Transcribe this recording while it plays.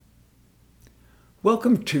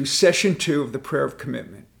Welcome to Session 2 of the Prayer of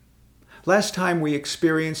Commitment. Last time we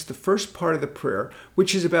experienced the first part of the prayer,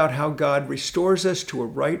 which is about how God restores us to a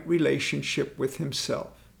right relationship with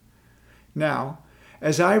Himself. Now,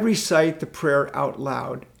 as I recite the prayer out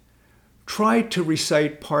loud, try to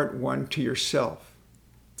recite part 1 to yourself,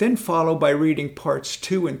 then follow by reading parts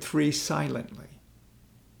 2 and 3 silently.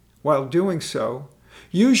 While doing so,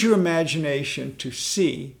 use your imagination to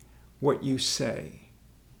see what you say.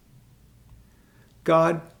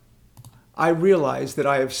 God, I realize that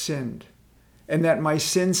I have sinned and that my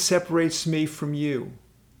sin separates me from you.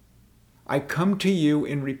 I come to you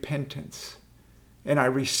in repentance and I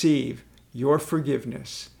receive your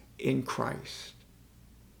forgiveness in Christ.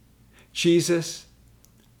 Jesus,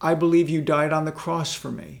 I believe you died on the cross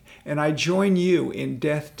for me and I join you in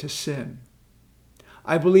death to sin.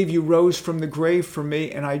 I believe you rose from the grave for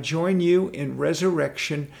me and I join you in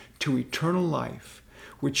resurrection to eternal life,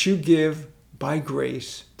 which you give by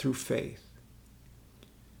grace through faith.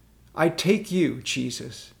 I take you,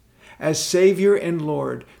 Jesus, as Savior and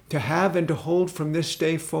Lord to have and to hold from this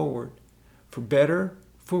day forward, for better,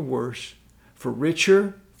 for worse, for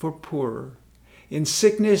richer, for poorer, in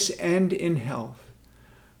sickness and in health,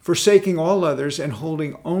 forsaking all others and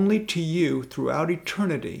holding only to you throughout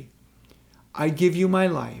eternity. I give you my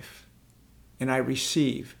life and I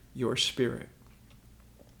receive your Spirit.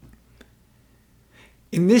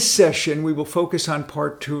 In this session, we will focus on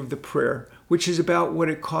part 2 of the prayer, which is about what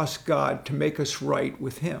it costs God to make us right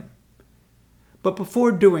with Him. But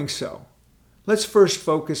before doing so, let's first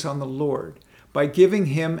focus on the Lord by giving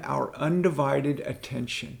Him our undivided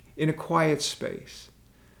attention in a quiet space.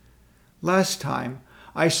 Last time,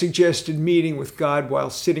 I suggested meeting with God while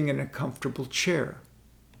sitting in a comfortable chair.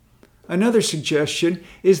 Another suggestion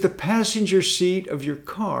is the passenger seat of your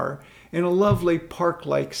car in a lovely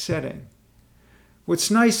park-like setting.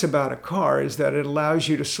 What's nice about a car is that it allows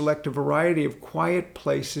you to select a variety of quiet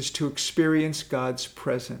places to experience God's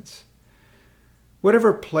presence.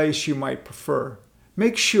 Whatever place you might prefer,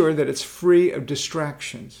 make sure that it's free of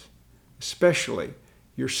distractions, especially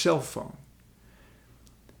your cell phone.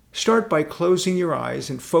 Start by closing your eyes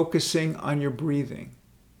and focusing on your breathing.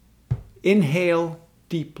 Inhale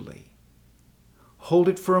deeply. Hold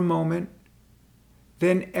it for a moment,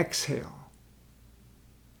 then exhale.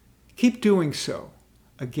 Keep doing so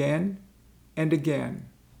again and again.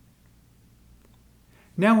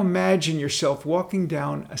 Now imagine yourself walking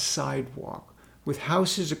down a sidewalk with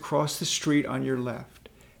houses across the street on your left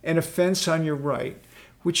and a fence on your right,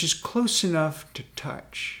 which is close enough to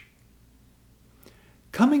touch.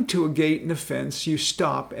 Coming to a gate in the fence, you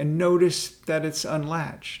stop and notice that it's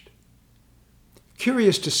unlatched.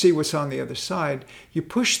 Curious to see what's on the other side, you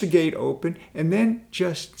push the gate open and then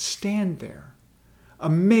just stand there,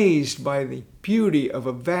 amazed by the beauty of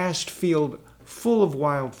a vast field full of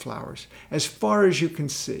wildflowers as far as you can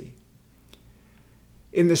see.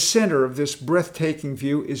 In the center of this breathtaking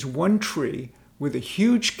view is one tree with a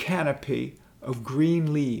huge canopy of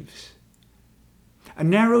green leaves. A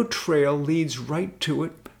narrow trail leads right to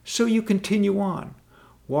it, so you continue on,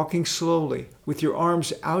 walking slowly with your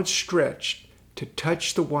arms outstretched to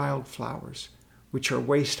touch the wildflowers, which are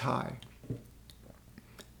waist high.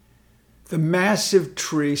 The massive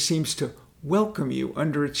tree seems to welcome you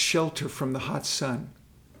under its shelter from the hot sun.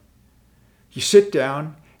 You sit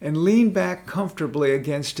down and lean back comfortably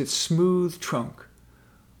against its smooth trunk,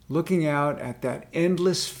 looking out at that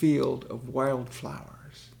endless field of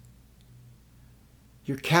wildflowers.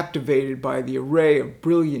 You're captivated by the array of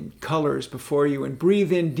brilliant colors before you and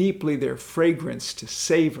breathe in deeply their fragrance to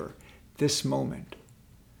savor this moment.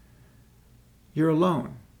 You're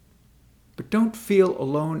alone, but don't feel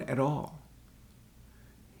alone at all.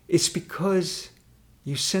 It's because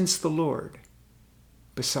you sense the Lord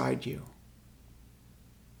beside you.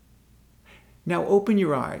 Now open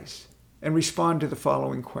your eyes and respond to the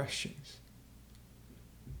following questions.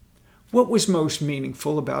 What was most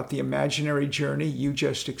meaningful about the imaginary journey you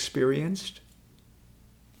just experienced?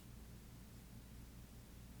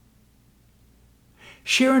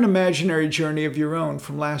 Share an imaginary journey of your own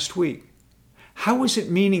from last week. How was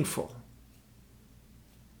it meaningful?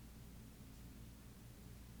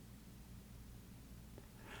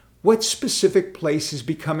 What specific place is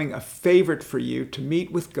becoming a favorite for you to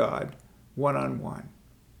meet with God one-on-one?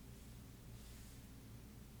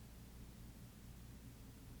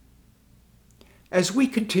 As we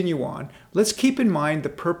continue on, let's keep in mind the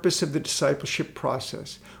purpose of the discipleship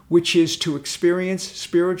process, which is to experience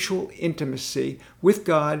spiritual intimacy with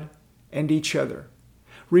God and each other,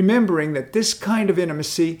 remembering that this kind of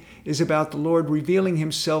intimacy is about the Lord revealing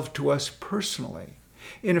Himself to us personally.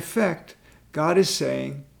 In effect, God is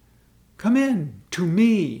saying, Come in to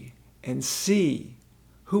me and see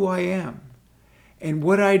who I am and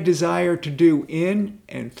what I desire to do in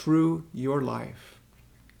and through your life.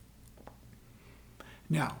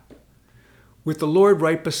 Now, with the Lord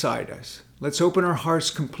right beside us, let's open our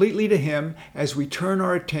hearts completely to Him as we turn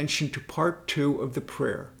our attention to part 2 of the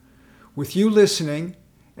prayer, with you listening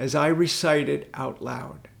as I recite it out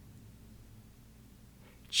loud.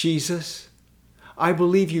 Jesus, I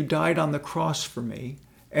believe you died on the cross for me,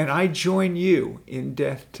 and I join you in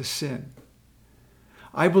death to sin.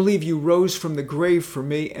 I believe you rose from the grave for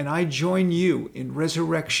me, and I join you in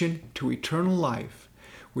resurrection to eternal life,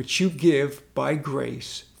 which you give by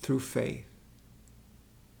grace through faith.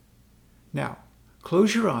 Now,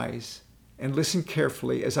 close your eyes and listen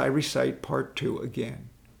carefully as I recite part 2 again.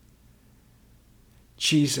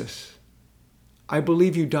 Jesus, I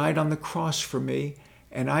believe you died on the cross for me,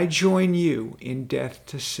 and I join you in death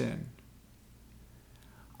to sin.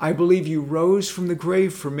 I believe you rose from the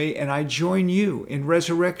grave for me, and I join you in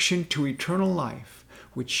resurrection to eternal life,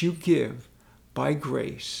 which you give by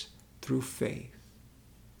grace through faith.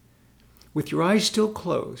 With your eyes still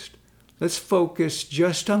closed, let's focus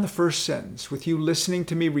just on the first sentence, with you listening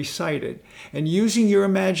to me recite it and using your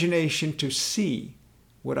imagination to see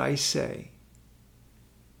what I say.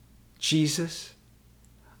 Jesus,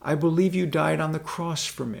 I believe you died on the cross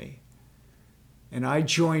for me, and I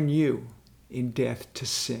join you in death to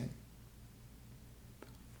sin.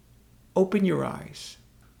 Open your eyes.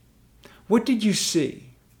 What did you see?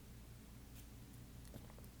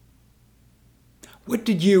 What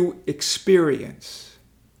did you experience?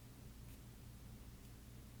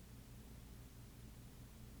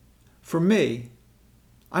 For me,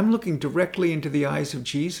 I'm looking directly into the eyes of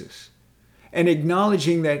Jesus and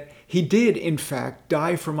acknowledging that He did, in fact,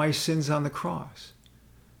 die for my sins on the cross.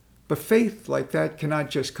 But faith like that cannot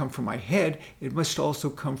just come from my head, it must also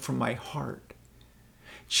come from my heart.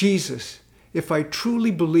 Jesus, if I truly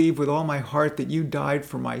believe with all my heart that you died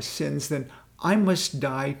for my sins, then I must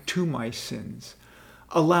die to my sins,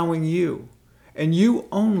 allowing you, and you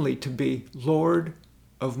only, to be Lord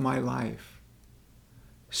of my life.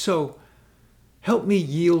 So, help me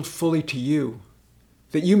yield fully to you,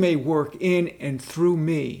 that you may work in and through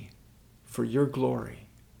me for your glory.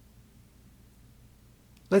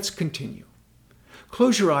 Let's continue.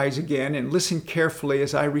 Close your eyes again and listen carefully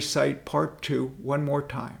as I recite part 2 one more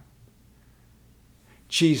time.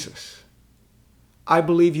 Jesus, I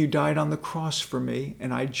believe you died on the cross for me,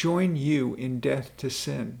 and I join you in death to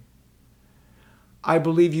sin. I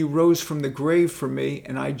believe you rose from the grave for me,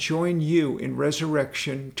 and I join you in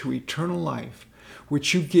resurrection to eternal life,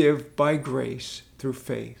 which you give by grace through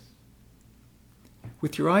faith.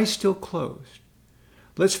 With your eyes still closed,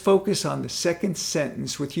 let's focus on the second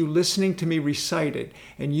sentence with you listening to me recite it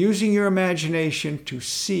and using your imagination to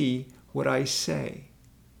see what I say.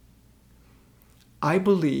 I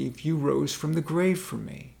believe you rose from the grave for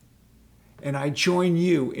me, and I join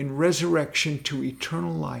you in resurrection to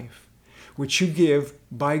eternal life, which you give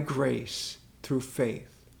by grace through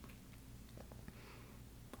faith.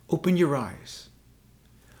 Open your eyes.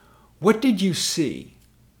 What did you see?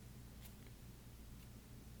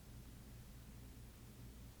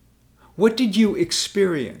 What did you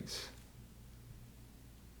experience?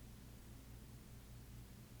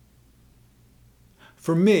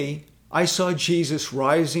 For me, I saw Jesus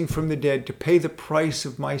rising from the dead to pay the price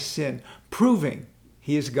of my sin, proving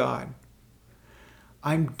He is God.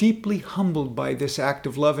 I'm deeply humbled by this act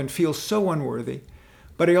of love and feel so unworthy,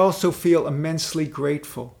 but I also feel immensely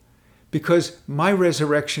grateful because my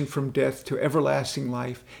resurrection from death to everlasting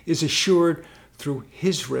life is assured through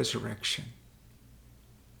His resurrection.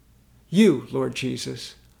 You, Lord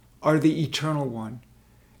Jesus, are the Eternal One,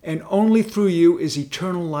 and only through you is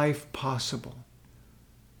eternal life possible.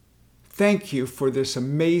 Thank you for this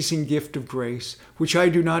amazing gift of grace, which I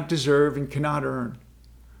do not deserve and cannot earn.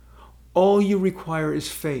 All you require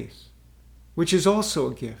is faith, which is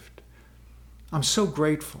also a gift. I'm so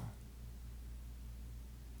grateful.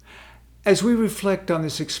 As we reflect on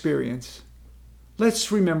this experience,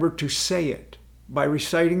 let's remember to say it by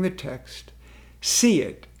reciting the text, see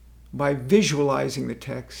it by visualizing the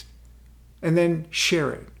text, and then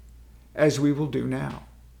share it, as we will do now.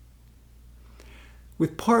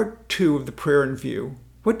 With part 2 of the prayer in view,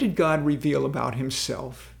 what did God reveal about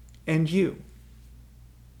Himself and you?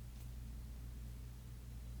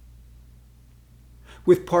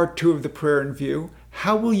 With part 2 of the prayer in view,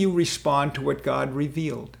 how will you respond to what God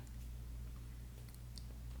revealed?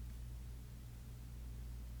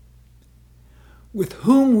 With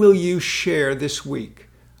whom will you share this week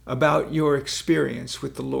about your experience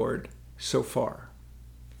with the Lord so far?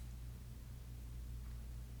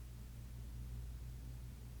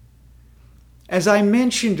 As I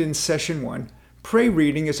mentioned in session 1, pray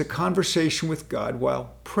reading is a conversation with God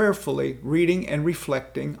while prayerfully reading and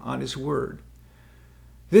reflecting on His Word.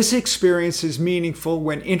 This experience is meaningful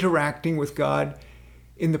when interacting with God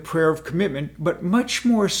in the prayer of commitment, but much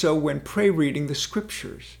more so when pray reading the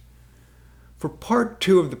Scriptures. For part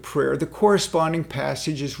 2 of the prayer, the corresponding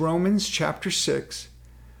passage is Romans chapter 6,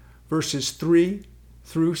 verses 3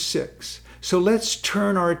 through 6. So let's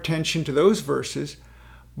turn our attention to those verses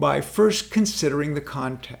by first considering the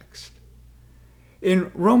context.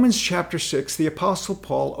 In Romans chapter 6, the Apostle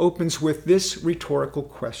Paul opens with this rhetorical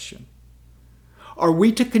question: Are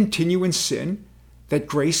we to continue in sin that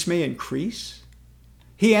grace may increase?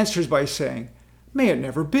 He answers by saying, may it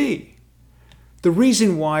never be. The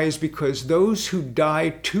reason why is because those who die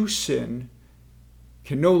to sin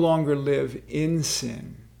can no longer live in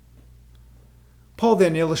sin. Paul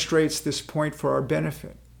then illustrates this point for our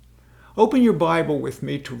benefit. Open your Bible with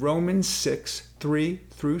me to Romans 6, 3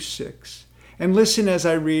 through 6, and listen as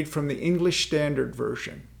I read from the English Standard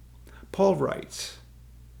Version. Paul writes,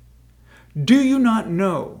 Do you not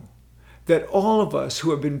know that all of us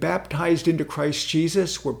who have been baptized into Christ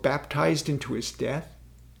Jesus were baptized into His death?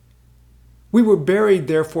 We were buried,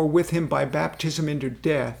 therefore, with Him by baptism into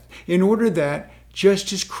death, in order that,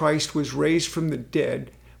 just as Christ was raised from the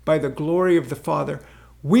dead by the glory of the Father,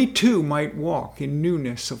 we too might walk in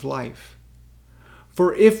newness of life.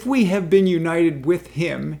 For if we have been united with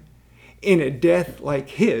Him in a death like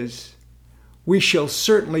His, we shall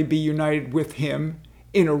certainly be united with Him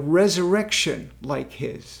in a resurrection like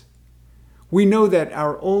His. We know that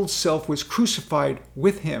our old self was crucified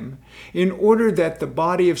with Him in order that the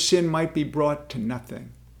body of sin might be brought to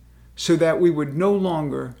nothing, so that we would no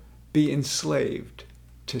longer be enslaved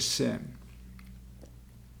to sin.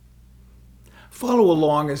 Follow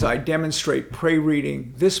along as I demonstrate pray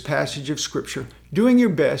reading this passage of Scripture, doing your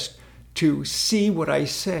best to see what I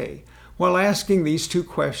say while asking these 2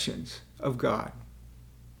 questions of God.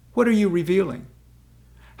 What are you revealing?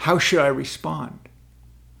 How should I respond?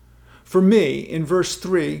 For me, in verse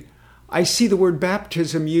 3, I see the word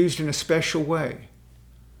baptism used in a special way.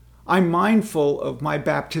 I'm mindful of my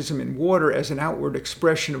baptism in water as an outward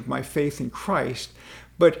expression of my faith in Christ,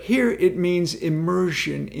 but here it means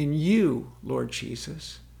immersion in you, Lord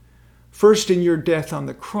Jesus. First in your death on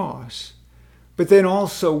the cross, but then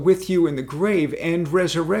also with you in the grave and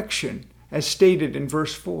resurrection, as stated in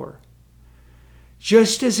verse 4.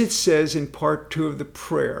 Just as it says in part 2 of the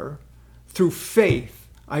prayer, through faith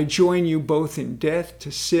I join you both in death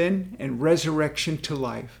to sin and resurrection to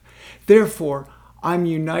life. Therefore, I'm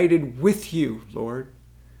united with you, Lord,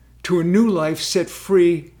 to a new life set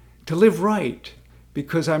free to live right,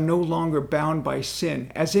 because I'm no longer bound by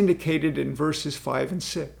sin, as indicated in verses 5 and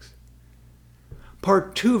 6.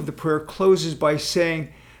 Part 2 of the prayer closes by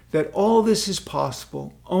saying that all this is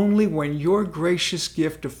possible only when your gracious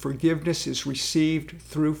gift of forgiveness is received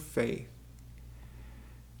through faith.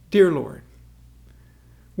 Dear Lord,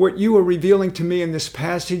 what you are revealing to me in this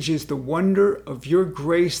passage is the wonder of your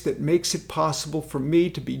grace that makes it possible for me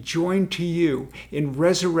to be joined to you in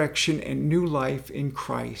resurrection and new life in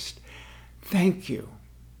Christ. Thank you.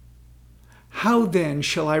 How then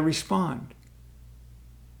shall I respond?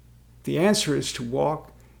 The answer is to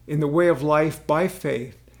walk in the way of life by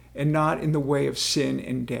faith and not in the way of sin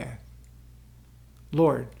and death.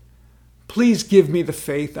 Lord, please give me the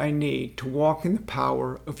faith I need to walk in the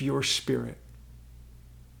power of your Spirit.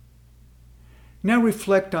 Now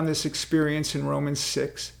reflect on this experience in Romans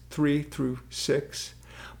 6, 3 through 6,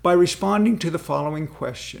 by responding to the following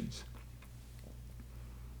questions.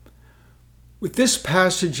 With this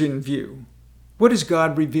passage in view, what is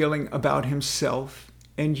God revealing about Himself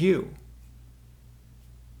and you?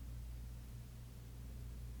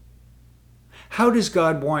 How does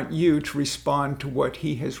God want you to respond to what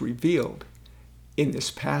He has revealed in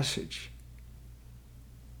this passage?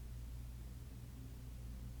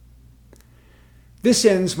 This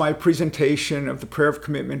ends my presentation of the Prayer of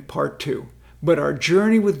Commitment Part 2, but our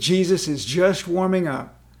journey with Jesus is just warming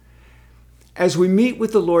up. As we meet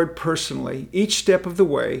with the Lord personally, each step of the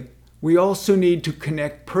way, we also need to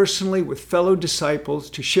connect personally with fellow disciples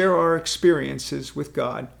to share our experiences with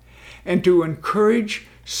God and to encourage,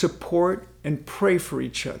 support, and pray for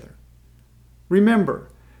each other. Remember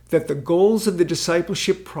that the goals of the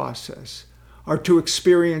discipleship process are to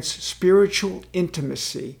experience spiritual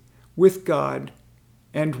intimacy with God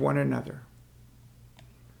and one another.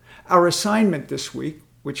 Our assignment this week,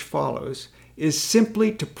 which follows, is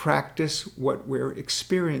simply to practice what we're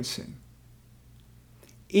experiencing.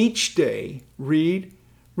 Each day, read,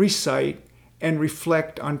 recite, and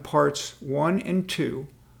reflect on parts 1 and 2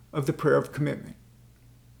 of the Prayer of Commitment.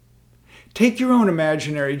 Take your own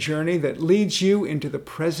imaginary journey that leads you into the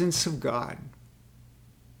presence of God.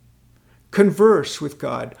 Converse with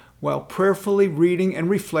God while prayerfully reading and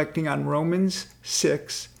reflecting on Romans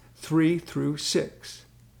 6, 3 through 6.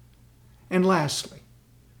 And lastly,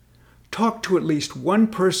 talk to at least one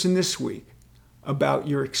person this week about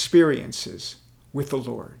your experiences with the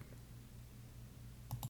Lord.